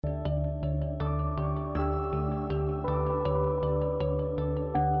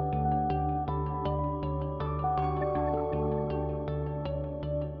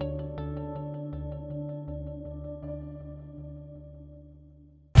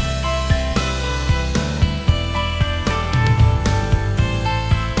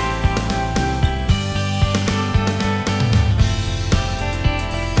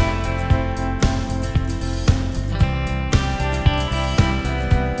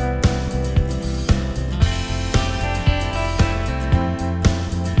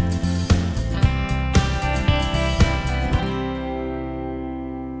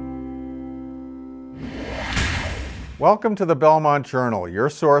Welcome to the Belmont Journal, your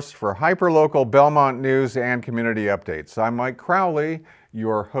source for hyperlocal Belmont news and community updates. I'm Mike Crowley,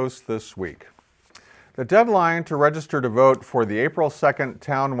 your host this week. The deadline to register to vote for the April 2nd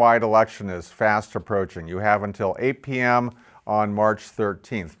townwide election is fast approaching. You have until 8 p.m. on March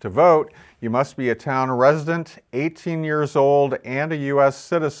 13th. To vote, you must be a town resident, 18 years old, and a U.S.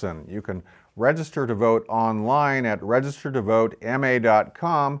 citizen. You can register to vote online at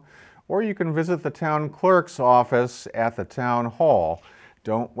registertovotema.com, or you can visit the town clerk's office at the town hall.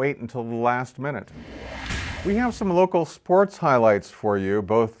 Don't wait until the last minute. We have some local sports highlights for you.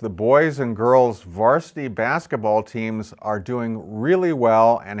 Both the boys and girls varsity basketball teams are doing really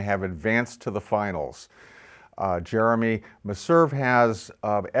well and have advanced to the finals. Jeremy Meserve has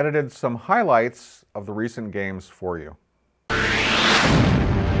edited some highlights of the recent games for you.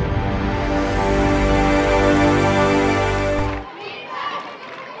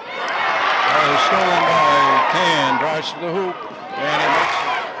 Stolen by Tan, drives to the hoop, and it makes it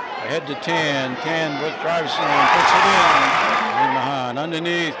ahead to Tan. Tan drives and puts it in behind.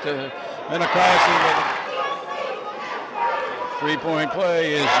 Underneath to Minikosi. Three-point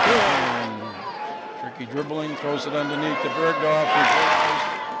play is good. Tricky dribbling, throws it underneath to Bergdorf.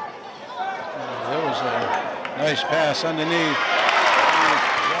 There was a nice pass underneath.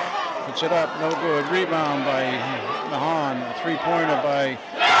 Puts it up, no good. Rebound by Mahan. A three-pointer by.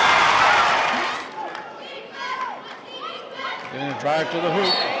 Going to drive to the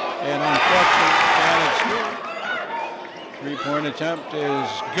hoop, and unfortunately, and it's good. Three-point attempt is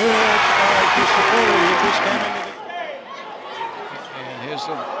good by Christopher. He just came into the. And here's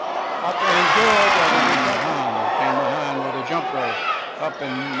the up and good. And Mahan came behind with a jumper up,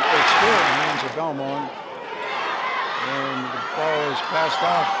 and it's good. Hands of Belmont. And the ball is passed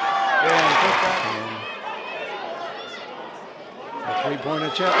off. And put back in. A three-point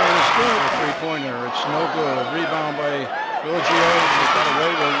attempt is good. A three-pointer, it's no good. Rebound by Giorgio got away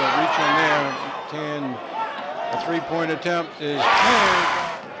with a reach in there. A three-point attempt is made.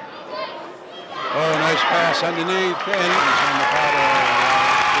 Oh, nice pass underneath. And it's on the part of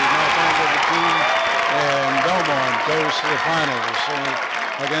the Northampton team. And Belmont goes to the finals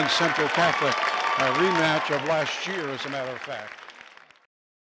against Central Catholic. A rematch of last year, as a matter of fact.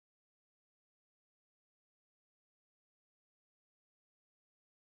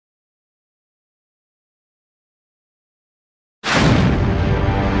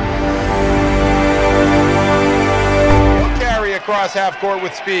 Across half court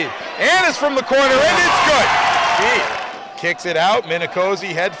with speed. Annis from the corner, and it's good. Speed kicks it out.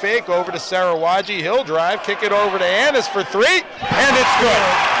 Minikosi head fake over to Sarawaji. He'll drive, kick it over to Annis for three, and it's good.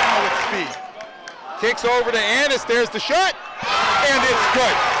 Now with speed. Kicks over to Annis. There's the shot, and it's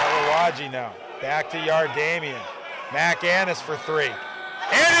good. Sarawaji now. Back to Yardamian. Mac Annis for three,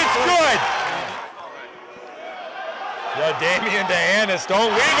 and it's good. Yardamian to Annis.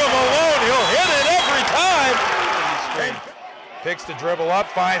 Don't leave him alone. He'll hit it every time. Picks the dribble up,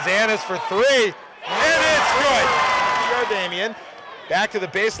 finds Annis for three, and it's good. Yardamian, back to the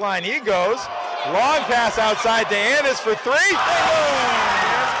baseline he goes. Long pass outside to Annis for three.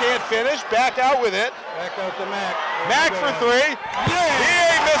 Annis can't finish, back out with it. Back out to Mac. Mac for three. Yeah. He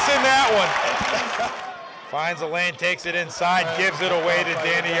ain't missing that one. Finds a lane, takes it inside, gives it away to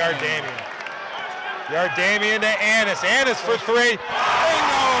Danny Yardamian. Yardamian to Annis. Annis for three.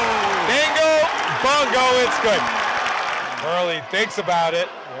 Bingo, bungo, it's good. Hurley thinks about it,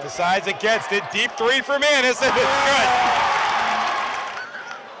 decides against it. Deep three from Annis, and it's good.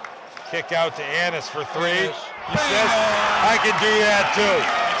 Kick out to Annis for three. He says, I can do that too.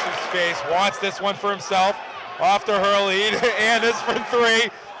 Some space, wants this one for himself. Off to Hurley, to Annis for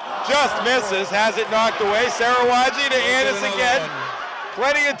three. Just misses, has it knocked away. Sarawaji to Annis again.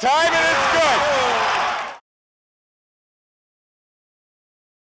 Plenty of time, and it's good.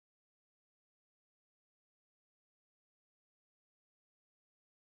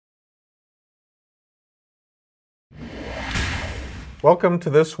 Welcome to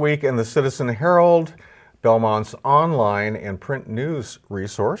This Week in the Citizen Herald, Belmont's online and print news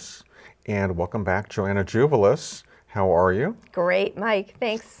resource. And welcome back, Joanna Juvelis. How are you? Great, Mike.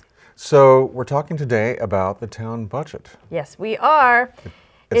 Thanks. So we're talking today about the town budget. Yes, we are.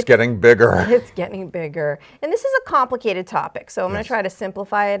 It's getting bigger. It's getting bigger. And this is a complicated topic, so I'm going to try to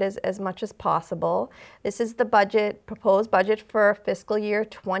simplify it as much as possible. This is the budget, proposed budget for fiscal year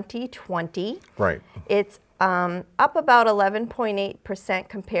 2020. Right. It's up about 11.8%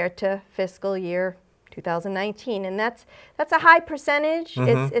 compared to fiscal year 2019, and that's a high percentage.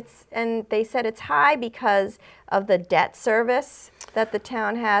 And they said it's high because of the debt service that the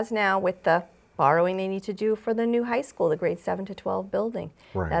town has now with the borrowing they need to do for the new high school, the grade 7 to 12 building.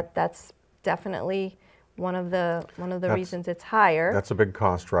 Right. That's definitely one of the reasons it's higher. That's a big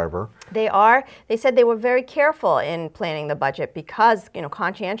cost driver. They said they were very careful in planning the budget because,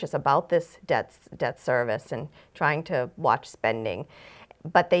 conscientious about this debt service and trying to watch spending.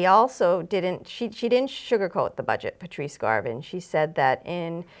 But they also didn't, she didn't sugarcoat the budget, Patrice Garvin. She said that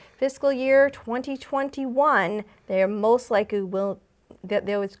in fiscal year 2021, there most likely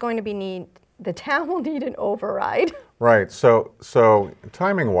there was going to be the town will need an override. Right. So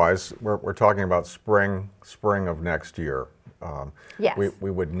timing-wise, we're talking about spring of next year. Yes.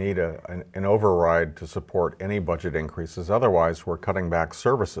 We would need an override to support any budget increases. Otherwise, we're cutting back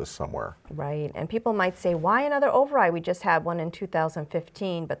services somewhere. Right. And people might say, why another override? We just had one in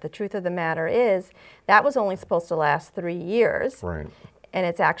 2015. But the truth of the matter is that was only supposed to last 3 years. Right. And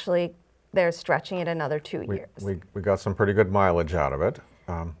it's actually, they're stretching it another 2 years. We got some pretty good mileage out of it.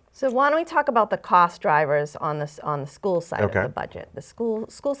 So why don't we talk about the cost drivers on the school side of the budget? The school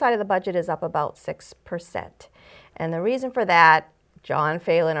side of the budget is up about 6%. And the reason for that, John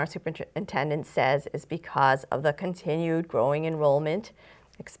Phelan, our superintendent, says is because of the continued growing enrollment,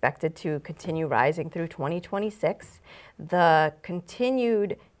 expected to continue rising through 2026, the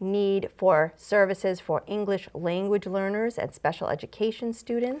continued need for services for English language learners and special education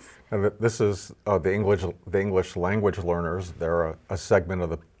students. And this is the English language learners. They're a segment of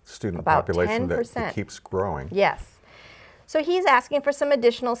the student About population 10%. that keeps growing. Yes. So he's asking for some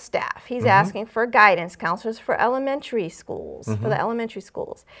additional staff. He's asking for guidance counselors for elementary schools, for the elementary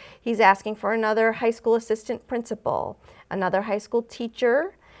schools. He's asking for another high school assistant principal, another high school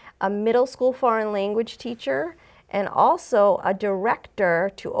teacher, a middle school foreign language teacher, and also a director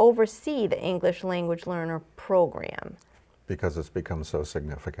to oversee the English language learner program. Because it's become so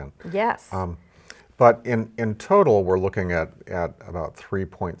significant. Yes. But in total, we're looking at about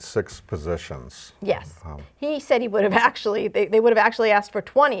 3.6 positions. Yes. He said he would have actually, they would have actually asked for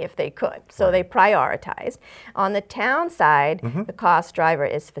 20 if they could. So they prioritized. On the town side, the cost driver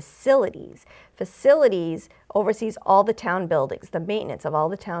is facilities. Facilities oversees all the town buildings, the maintenance of all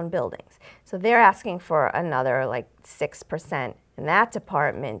the town buildings. So they're asking for another like 6% in that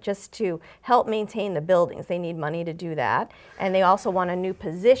department just to help maintain the buildings. They need money to do that. And they also want a new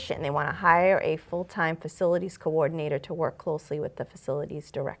position. They want to hire a full-time facilities coordinator to work closely with the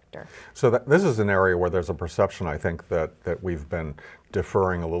facilities director. So this is an area where there's a perception, I think, that we've been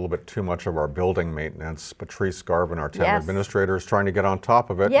deferring a little bit too much of our building maintenance. Patrice Garvin, our town administrator, is trying to get on top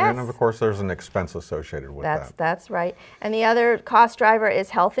of it. Yes. And of course, there's an expense associated with that. That's right. And the other cost driver is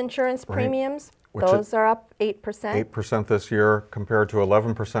health insurance premiums. Those are up 8%. 8% this year compared to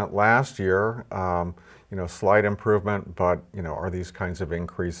 11% last year. Slight improvement, but are these kinds of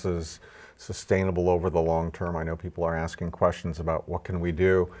increases sustainable over the long term? I know people are asking questions about what can we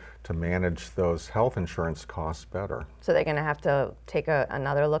do to manage those health insurance costs better. So they're going to have to take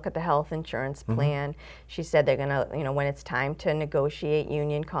another look at the health insurance plan. She said they're going to, when it's time to negotiate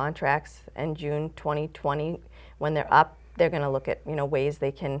union contracts in June 2020, when they're up, they're going to look at, ways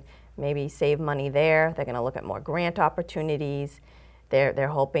they can maybe save money there. They're going to look at more grant opportunities. They're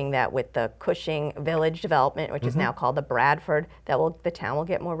hoping that with the Cushing Village development, which is now called the Bradford, the town will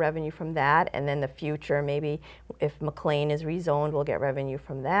get more revenue from that. And then the future, maybe if McLean is rezoned, we'll get revenue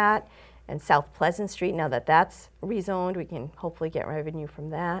from that. And South Pleasant Street, now that that's rezoned, we can hopefully get revenue from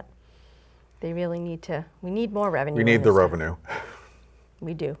that. They really we need more revenue. We need the revenue.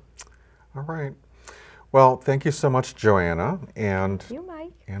 We do. All right. Well, thank you so much, Joanna. And you,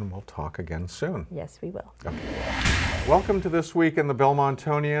 Mike. And we'll talk again soon. Yes, we will. Okay. Welcome to This Week in the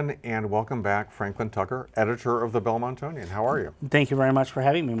Belmontonian, and welcome back, Franklin Tucker, editor of the Belmontonian. How are you? Thank you very much for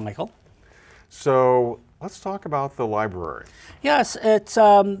having me, Michael. So let's talk about the library. Yes, it's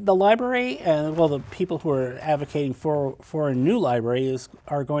the library, the people who are advocating for a new library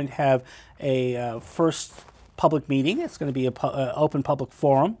are going to have a first public meeting. It's going to be an open public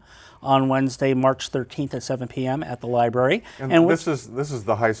forum on Wednesday, March 13th at 7 p.m. at the library. And this is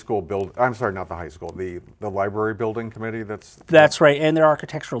the high school I'm sorry, not the high school, the library building committee That's right, and their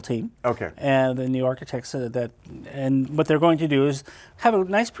architectural team. Okay. And the new architects and what they're going to do is have a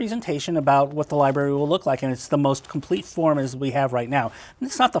nice presentation about what the library will look like, and it's the most complete form as we have right now. And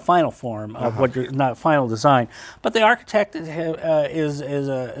it's not the final form of not final design, but the architect have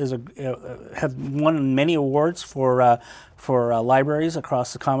won many awards for libraries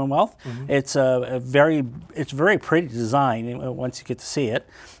across the Commonwealth. It's it's very pretty design once you get to see it.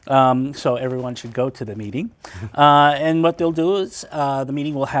 So everyone should go to the meeting. And what they'll do is the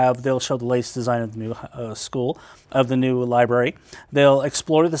meeting they'll show the latest design of the new of the new library. They'll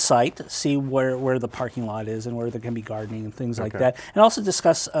explore the site, see where the parking lot is and where there can be gardening and things like that, and also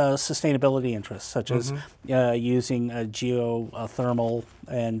discuss sustainability interests such as using geothermal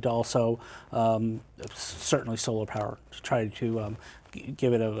and also certainly solar power to try to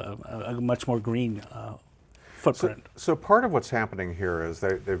give it a much more green footprint. So part of what's happening here is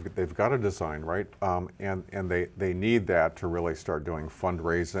they've got a design, right? And they need that to really start doing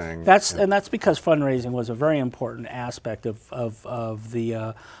fundraising. That's because fundraising was a very important aspect of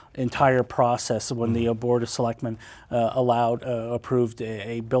the entire process when the Board of Selectmen approved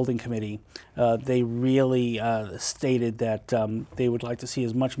a building committee. They really stated that they would like to see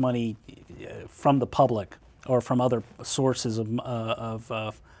as much money from the public or from other sources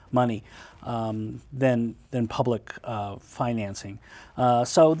of money than public financing.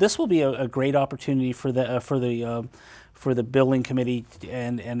 So this will be a great opportunity for the building committee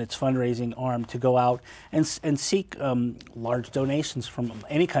and its fundraising arm to go out and seek large donations from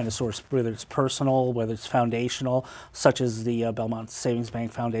any kind of source, whether it's personal, whether it's foundational, such as the Belmont Savings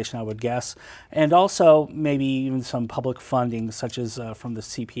Bank Foundation, I would guess, and also maybe even some public funding, such as from the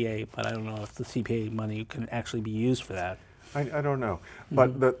CPA. But I don't know if the CPA money can actually be used for that. I don't know,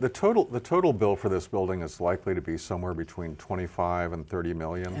 but the total bill for this building is likely to be somewhere between 25 and 30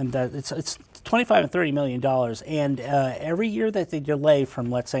 million. And it's 25 and 30 million dollars, and every year that they delay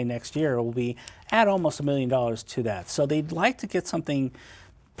from, let's say, next year, it will be add almost $1 million to that. So they'd like to get something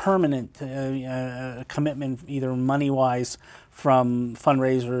permanent, commitment, either money-wise from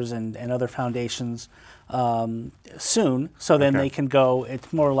fundraisers and other foundations soon, so then they can go.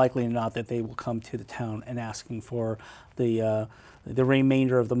 It's more likely than not that they will come to the town and asking for the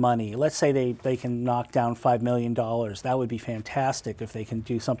remainder of the money. Let's say they can knock down $5 million. That would be fantastic if they can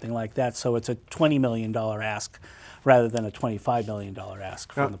do something like that. So it's a $20 million ask rather than a $25 million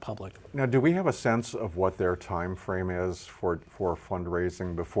ask from the public. Now, do we have a sense of what their time frame is for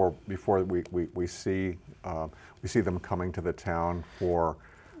fundraising before we see them coming to the town for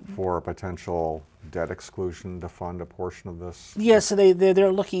a potential debt exclusion to fund a portion of this? Yes, so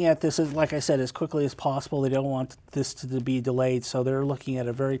they're looking at this, as, like I said, as quickly as possible. They don't want this to be delayed, so they're looking at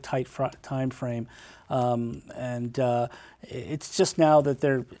a very tight time frame. It's just now that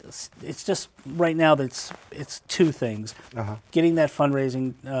it's just right now that it's two things: getting that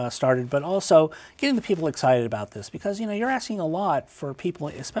fundraising started, but also getting the people excited about this, because you're asking a lot for people,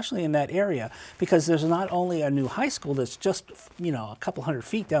 especially in that area, because there's not only a new high school that's just a couple hundred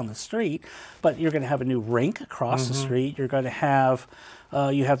feet down the street, but you're going to have a new rink across the street. You're going to have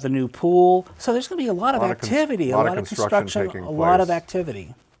you have the new pool, so there's going to be a lot of activity, a lot of construction, a lot of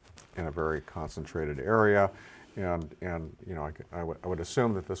activity in a very concentrated area, and I would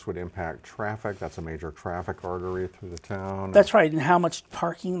assume that this would impact traffic. That's a major traffic artery through the town. That's right, and how much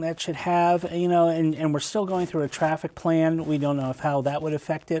parking that should have, and we're still going through a traffic plan. We don't know how that would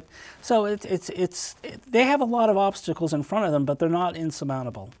affect it. So they have a lot of obstacles in front of them, but they're not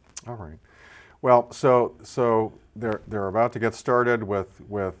insurmountable. All right. Well, so they're about to get started with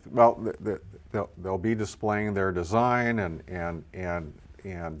they'll be displaying their design and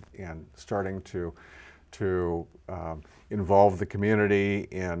starting to involve the community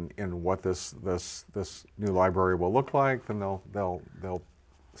in what this new library will look like. Then they'll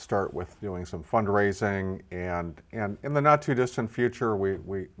start with doing some fundraising, and in the not too distant future,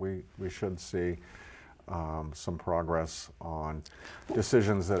 we should see some progress on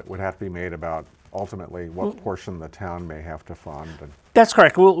decisions that would have to be made about ultimately what portion the town may have to fund. That's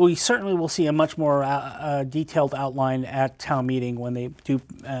correct. We certainly will see a much more detailed outline at town meeting when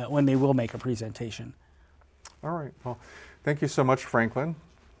they will make a presentation. All right. Well, thank you so much, Franklin.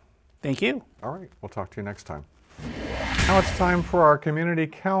 Thank you. All right. We'll talk to you next time. Now it's time for our community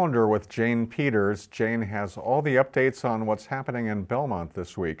calendar with Jane Peters. Jane has all the updates on what's happening in Belmont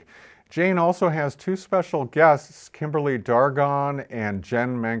this week. Jane also has two special guests, Kimberly Dargon and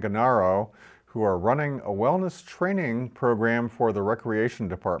Jen Manganaro, who are running a wellness training program for the Recreation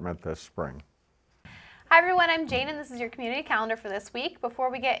Department this spring. Hi everyone, I'm Jane and this is your community calendar for this week.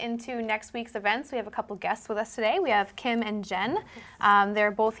 Before we get into next week's events, we have a couple guests with us today. We have Kim and Jen.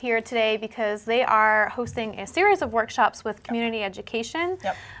 They're both here today because they are hosting a series of workshops with community education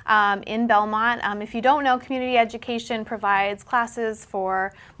in Belmont. If you don't know, community education provides classes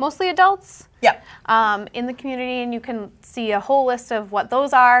for mostly adults in the community, and you can see a whole list of what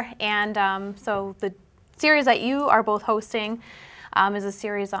those are. And so the series that you are both hosting is a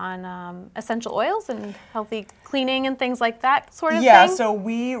series on essential oils and healthy cleaning and things like that sort of thing? Yeah, so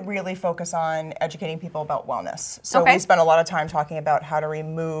we really focus on educating people about wellness. So we spend a lot of time talking about how to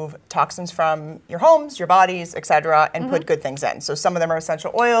remove toxins from your homes, your bodies, etc., and put good things in. So some of them are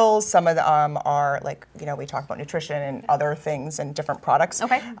essential oils, some of them are like, we talk about nutrition and other things and different products in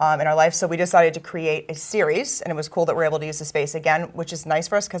our life. So we decided to create a series, and it was cool that we're able to use the space again, which is nice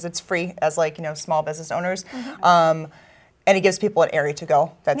for us because it's free as small business owners. And it gives people an area to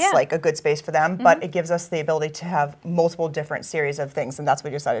go that's Yeah. like a good space for them, but it gives us the ability to have multiple different series of things, and that's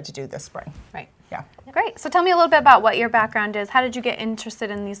what we decided to do this spring. Right. Yeah. Great. So tell me a little bit about what your background is. How did you get interested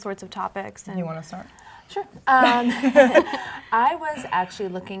in these sorts of topics? And You want to start? Sure. I was actually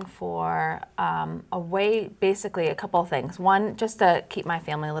looking for a way, basically a couple of things. One, just to keep my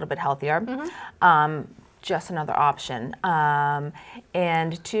family a little bit healthier, just another option.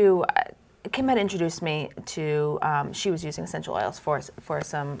 And two, Kim had introduced me to, she was using essential oils for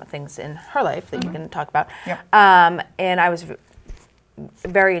some things in her life that you can talk about. Yep. And I was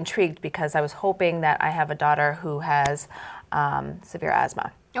very intrigued because I was hoping that I have a daughter who has severe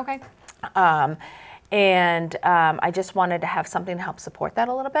asthma. Okay. And I just wanted to have something to help support that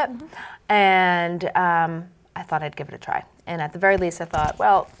a little bit. And I thought I'd give it a try. And at the very least, I thought,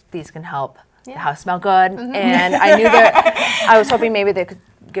 well, these can help the house smell good. And I knew that I was hoping maybe they could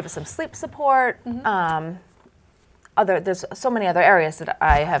give us some sleep support. There's so many other areas that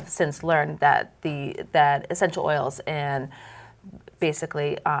I have since learned that that essential oils and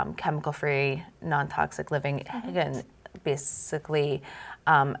basically chemical-free, non-toxic living, again, basically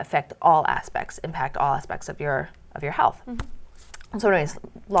impact all aspects of your health. So anyways,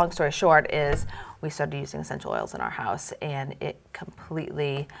 long story short is we started using essential oils in our house, and it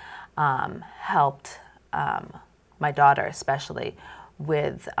completely helped my daughter especially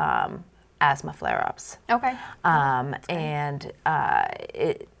with asthma flare-ups. Okay. And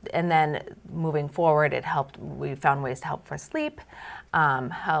then moving forward, it helped. We found ways to help for sleep,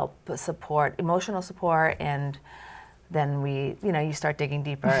 help support emotional support, and then you start digging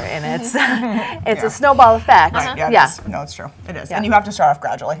deeper, and it's a snowball effect. Right, yeah, Yeah. No, it's true. It is. Yeah. And you have to start off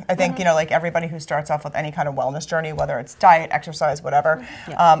gradually. I think, like everybody who starts off with any kind of wellness journey, whether it's diet, exercise, whatever,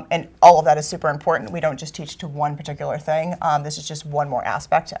 and all of that is super important. We don't just teach to one particular thing. This is just one more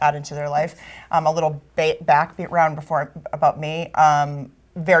aspect to add into their life. A little background before about me.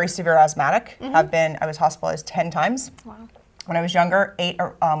 Very severe asthmatic. I was hospitalized 10 times. Wow. When I was younger, 8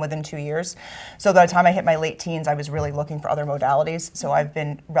 within 2 years. So by the time I hit my late teens, I was really looking for other modalities. So I've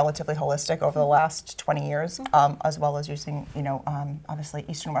been relatively holistic over the last 20 years, as well as using, obviously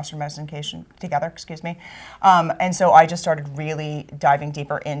Eastern and Western medication together, and so I just started really diving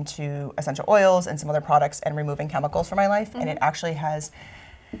deeper into essential oils and some other products and removing chemicals from my life. And it actually has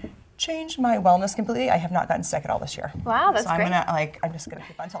changed my wellness completely. I have not gotten sick at all this year. Wow, that's so great. I'm just gonna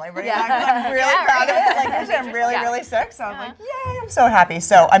keep on telling everybody that. I'm really proud of it. Like usually I'm really sick, so I'm like, yay, I'm so happy.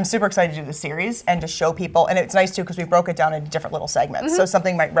 So I'm super excited to do this series and to show people, and it's nice too because we broke it down into different little segments. So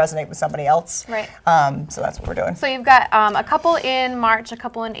something might resonate with somebody else. Right. So that's what we're doing. So you've got a couple in March, a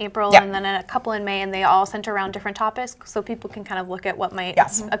couple in April, Yep. and then a couple in May, and they all center around different topics, so people can kind of look at what might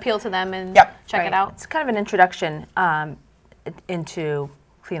Yes. appeal to them and Yep. check it out. It's kind of an introduction into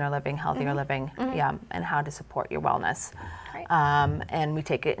cleaner living, healthier living, and how to support your wellness. Great. And we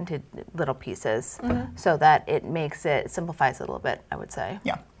take it into little pieces so that it simplifies it a little bit, I would say.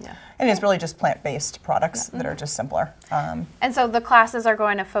 Yeah. Yeah. And it's really just plant-based products that are just simpler. And so the classes are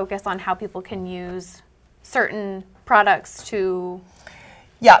going to focus on how people can use certain products to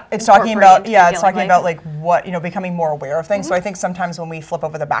Yeah, it's talking incorporate about into your daily life. like what becoming more aware of things. So I think sometimes when we flip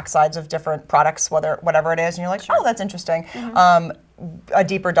over the backsides of different products, whatever it is, and you're like, oh, that's interesting. A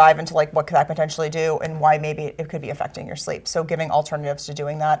deeper dive into like what could that potentially do and why maybe it could be affecting your sleep. So giving alternatives to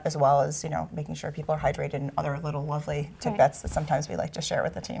doing that, as well as making sure people are hydrated and other little lovely tidbits that sometimes we like to share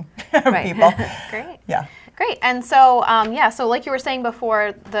with the team, people. Great. Yeah. Great. And so, so like you were saying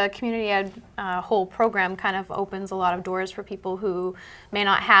before, the community ed whole program kind of opens a lot of doors for people who may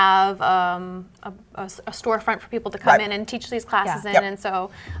not have a storefront for people to come in and teach these classes in. Yep. And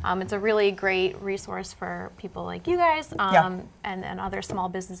so it's a really great resource for people like you guys and other small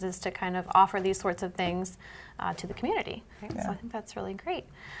businesses to kind of offer these sorts of things to the community. Right? So I think that's really great.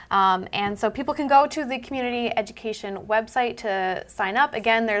 And so people can go to the community education website to sign up.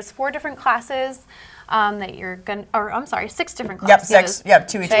 Again, there's 4 different classes that you're going to, or I'm sorry, 6 different classes. Yep, 6. Yep,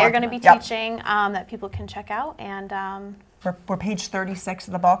 2 each that you're month. going to be Yep. teaching that people can check out. And We're page 36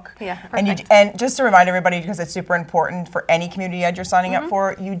 of the book. Yeah, and just to remind everybody, because it's super important for any community ed you're signing up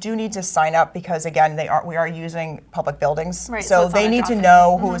for, you do need to sign up because again, we are using public buildings. Right, so it's they on a need to drop-in.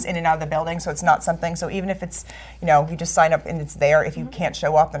 know who's in and out of the building. So it's not something, so even if it's, you just sign up and it's there, if you can't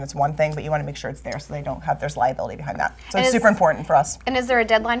show up, then it's one thing, but you want to make sure it's there so they don't have, there's liability behind that. So And it's super important for us. And is there a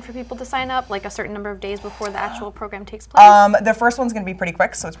deadline for people to sign up, like a certain number of days before the actual program takes place? The first one's going to be pretty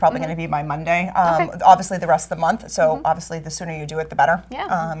quick, so it's probably going to be by Monday. Okay. Obviously, the rest of the month. So obviously, the sooner you do it, the better.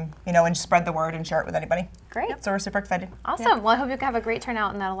 Yeah. And spread the word and share it with anybody. Great. So we're super excited. Awesome. Well, I hope you have a great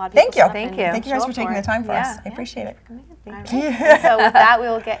turnout and that a lot of people Thank you. show up Thank and you. Thank you show guys up for taking the time for us. I appreciate it. All right. So with that, we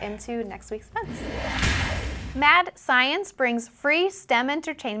will get into next week's events. Mad Science brings free STEM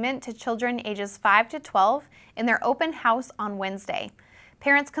entertainment to children ages 5 to 12 in their open house on Wednesday.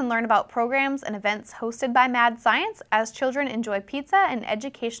 Parents can learn about programs and events hosted by Mad Science as children enjoy pizza and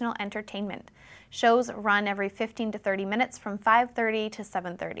educational entertainment. Shows run every 15 to 30 minutes from 5:30 to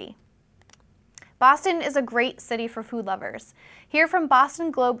 7:30. Boston is a great city for food lovers. Hear from Boston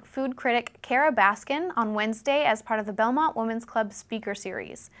Globe food critic Kara Baskin on Wednesday as part of the Belmont Women's Club Speaker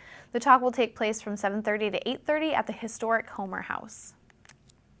Series. The talk will take place from 7:30 to 8:30 at the historic Homer House.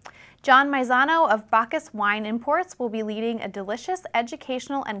 John Maizano of Bacchus Wine Imports will be leading a delicious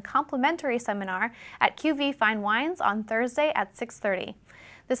educational and complimentary seminar at QV Fine Wines on Thursday at 6:30.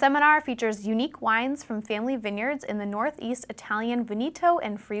 The seminar features unique wines from family vineyards in the Northeast Italian Veneto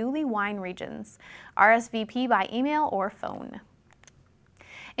and Friuli wine regions. RSVP by email or phone.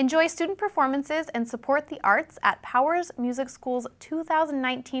 Enjoy student performances and support the arts at Powers Music School's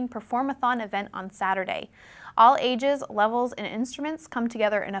 2019 Performathon event on Saturday. All ages, levels, and instruments come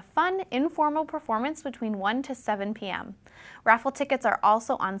together in a fun, informal performance between 1 to 7 p.m. Raffle tickets are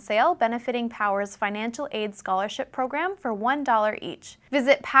also on sale, benefiting Powers' Financial Aid Scholarship Program for $1 each.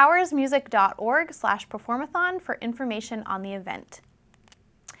 Visit powersmusic.org/performathon for information on the event.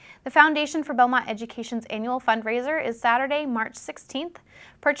 The Foundation for Belmont Education's annual fundraiser is Saturday, March 16th.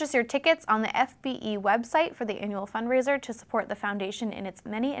 Purchase your tickets on the FBE website for the annual fundraiser to support the foundation in its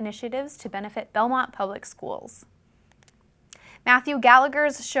many initiatives to benefit Belmont Public Schools. Matthew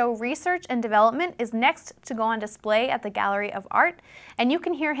Gallagher's show Research and Development is next to go on display at the Gallery of Art, and you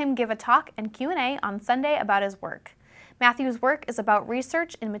can hear him give a talk and Q&A on Sunday about his work. Matthew's work is about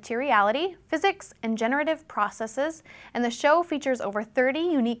research in materiality, physics, and generative processes, and the show features over 30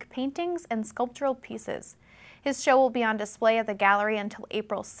 unique paintings and sculptural pieces. His show will be on display at the gallery until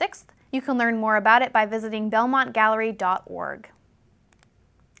April 6th. You can learn more about it by visiting belmontgallery.org.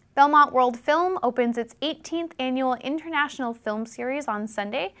 Belmont World Film opens its 18th annual International Film Series on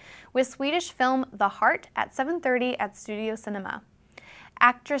Sunday with Swedish film The Heart at 7:30 at Studio Cinema.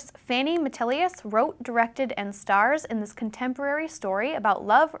 Actress Fanny Metelius wrote, directed, and stars in this contemporary story about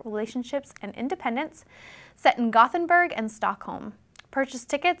love, relationships, and independence set in Gothenburg and Stockholm. Purchase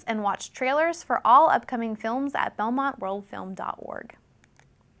tickets and watch trailers for all upcoming films at belmontworldfilm.org.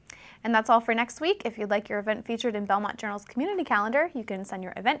 And that's all for next week. If you'd like your event featured in Belmont Journal's community calendar, you can send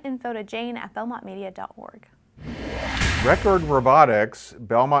your event info to Jane at belmontmedia.org. Record Robotics,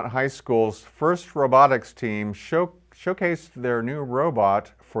 Belmont High School's first robotics team, showcased their new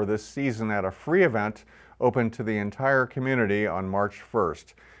robot for this season at a free event open to the entire community on March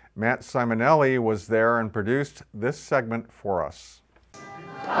 1st. Matt Simonelli was there and produced this segment for us.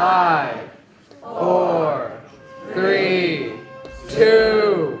 5, 4, 3,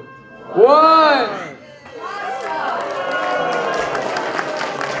 2, 1.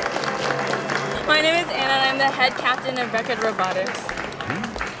 My name is Anna and I'm the head captain of Record Robotics.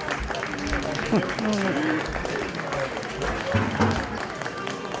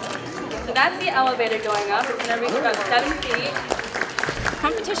 So that's the elevator going up. It's going to reach about 7 feet.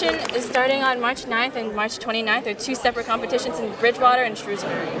 Competition is starting on March 9th and March 29th. There are 2 separate competitions in Bridgewater and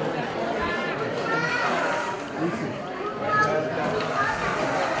Shrewsbury.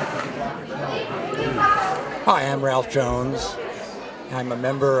 Hi, I'm Ralph Jones. I'm a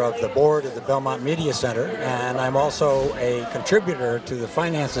member of the board of the Belmont Media Center, and I'm also a contributor to the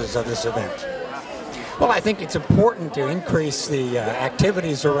finances of this event. Well, I think it's important to increase the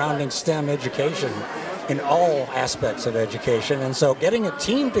activities surrounding STEM education in all aspects of education, and so getting a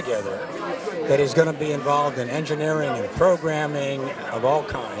team together that is going to be involved in engineering and programming of all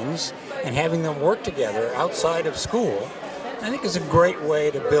kinds and having them work together outside of school, I think is a great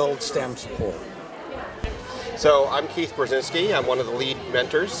way to build STEM support. So I'm Keith Brzezinski. I'm one of the lead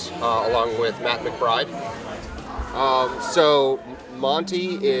mentors, along with Matt McBride. So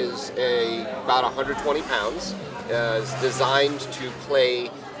Monty is about 120 pounds, is designed to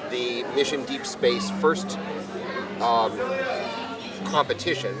play the Mission Deep Space first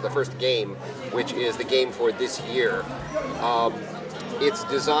competition, the first game, which is the game for this year. It's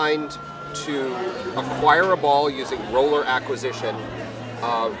designed to acquire a ball using roller acquisition,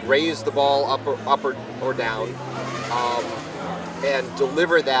 raise the ball up or down, and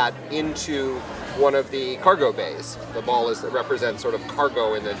deliver that into one of the cargo bays. The ball represents sort of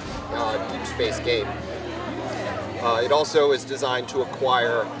cargo in the deep space game. It also is designed to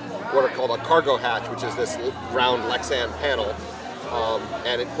acquire what are called a cargo hatch, which is this round Lexan panel,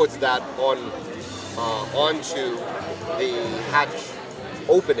 and it puts that onto the hatch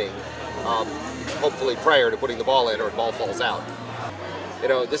opening, hopefully prior to putting the ball in, or the ball falls out. You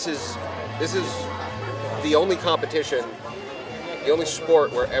know, this is the only competition the only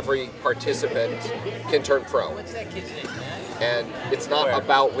sport where every participant can turn pro. And it's not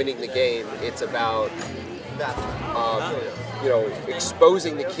about winning the game, it's about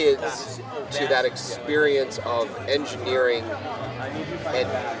exposing the kids to that experience of engineering. And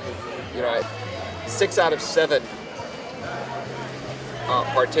 6 out of 7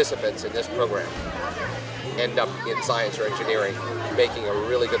 participants in this program end up in science or engineering, making a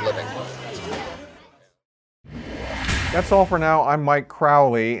really good living. That's all for now. I'm Mike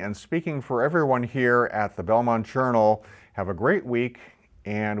Crowley, and speaking for everyone here at the Belmont Journal, have a great week,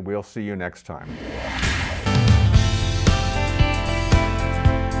 and we'll see you next time.